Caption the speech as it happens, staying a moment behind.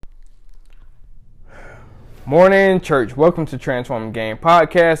Morning, church. Welcome to Transforming Game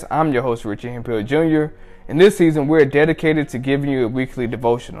Podcast. I'm your host, Richard Hemphill Jr. And this season, we're dedicated to giving you a weekly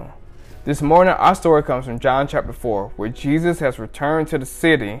devotional. This morning, our story comes from John chapter 4, where Jesus has returned to the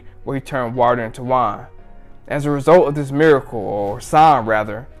city where he turned water into wine. As a result of this miracle, or sign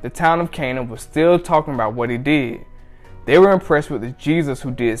rather, the town of Cana was still talking about what he did. They were impressed with the Jesus who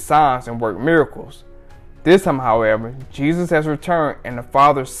did signs and worked miracles. This time, however, Jesus has returned and the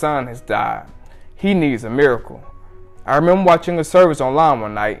Father's Son has died. He needs a miracle. I remember watching a service online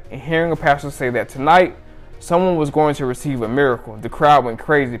one night and hearing a pastor say that tonight someone was going to receive a miracle. The crowd went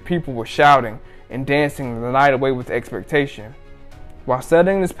crazy. People were shouting and dancing the night away with expectation. While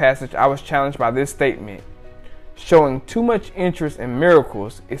studying this passage, I was challenged by this statement. Showing too much interest in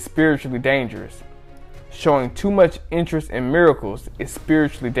miracles is spiritually dangerous. Showing too much interest in miracles is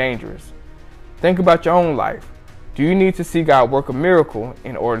spiritually dangerous. Think about your own life. Do you need to see God work a miracle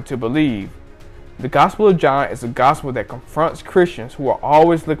in order to believe? The Gospel of John is a gospel that confronts Christians who are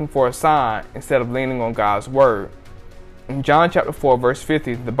always looking for a sign instead of leaning on God's word. In John chapter 4 verse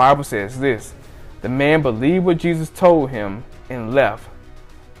 50, the Bible says this, "The man believed what Jesus told him and left."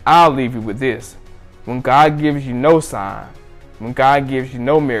 I'll leave you with this. When God gives you no sign, when God gives you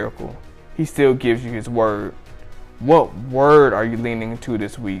no miracle, he still gives you his word. What word are you leaning into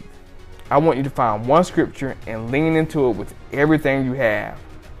this week? I want you to find one scripture and lean into it with everything you have.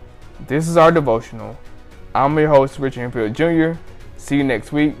 This is our devotional. I'm your host, Richard Hemphill Jr. See you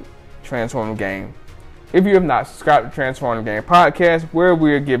next week. Transform the Game. If you have not subscribed to Transform the Game Podcast, where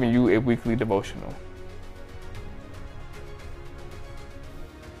we are giving you a weekly devotional.